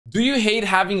Do you hate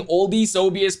having all these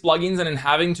OBS plugins and then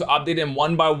having to update them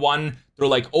one by one through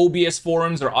like OBS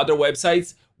forums or other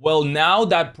websites? Well, now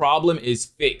that problem is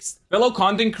fixed. Fellow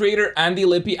content creator Andy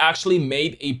Lippy actually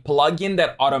made a plugin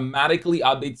that automatically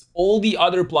updates all the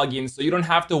other plugins, so you don't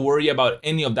have to worry about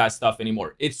any of that stuff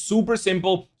anymore. It's super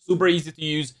simple, super easy to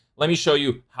use. Let me show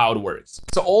you how it works.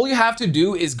 So all you have to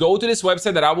do is go to this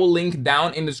website that I will link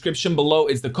down in the description below.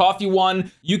 It's the coffee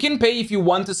one. You can pay if you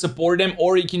want to support them,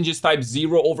 or you can just type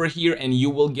 0 over here and you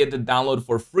will get the download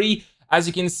for free. As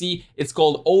you can see, it's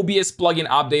called OBS Plugin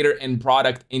Updater and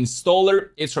Product Installer.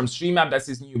 It's from StreamApp, that's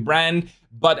his new brand.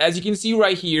 But as you can see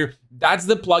right here, that's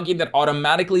the plugin that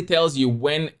automatically tells you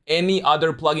when any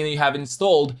other plugin you have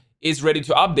installed is ready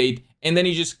to update. And then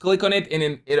you just click on it and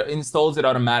it installs it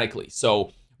automatically.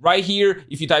 So right here,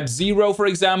 if you type 0, for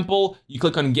example, you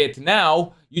click on Get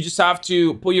Now, you just have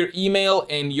to put your email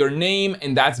and your name,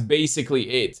 and that's basically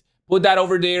it. Put that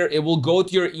over there, it will go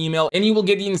to your email, and you will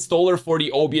get the installer for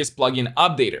the OBS plugin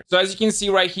updater. So as you can see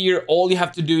right here, all you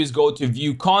have to do is go to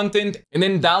View Content, and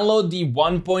then download the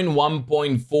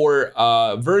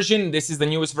 1.1.4 version. This is the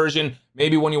newest version.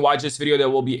 Maybe when you watch this video, there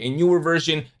will be a newer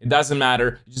version. It doesn't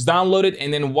matter. Just download it,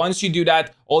 and then once you do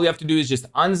that, all you have to do is just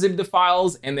unzip the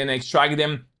files and then extract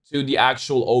them to the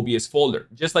actual OBS folder,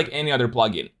 just like any other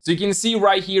plugin. So you can see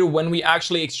right here, when we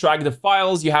actually extract the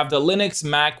files, you have the Linux,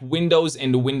 Mac, Windows,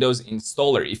 and the Windows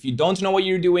installer. If you don't know what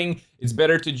you're doing, it's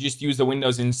better to just use the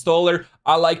Windows installer.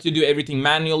 I like to do everything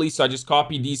manually, so I just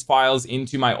copy these files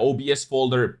into my OBS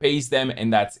folder, paste them,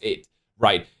 and that's it,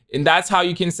 right? And that's how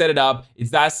you can set it up.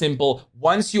 It's that simple.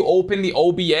 Once you open the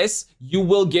OBS, you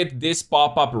will get this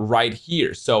pop-up right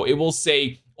here. So it will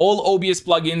say, all OBS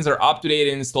plugins are up to date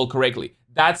and installed correctly.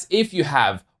 That's if you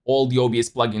have all the OBS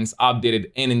plugins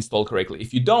updated and installed correctly.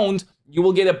 If you don't, you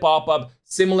will get a pop-up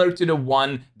similar to the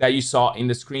one that you saw in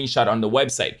the screenshot on the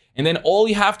website. And then all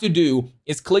you have to do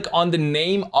is click on the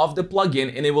name of the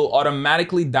plugin and it will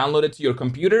automatically download it to your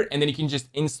computer, and then you can just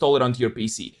install it onto your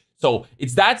PC. So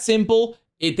it's that simple.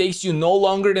 It takes you no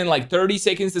longer than like 30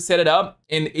 seconds to set it up,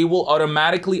 and it will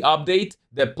automatically update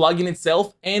the plugin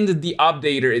itself and the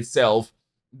updater itself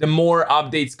the more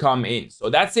updates come in. So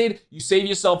that's it. You save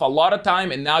yourself a lot of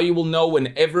time, and now you will know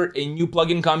whenever a new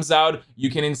plugin comes out, you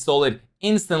can install it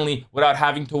instantly without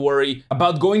having to worry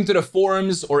about going to the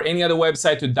forums or any other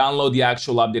website to download the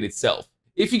actual update itself.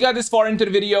 If you got this far into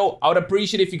the video, I would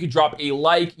appreciate if you could drop a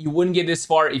like. You wouldn't get this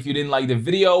far if you didn't like the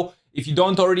video. If you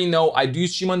don't already know, I do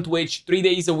stream on Twitch 3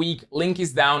 days a week. Link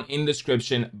is down in the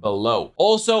description below.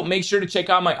 Also, make sure to check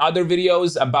out my other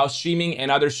videos about streaming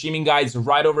and other streaming guides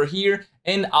right over here.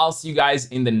 And I'll see you guys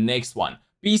in the next one.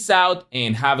 Peace out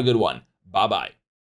and have a good one. Bye-bye.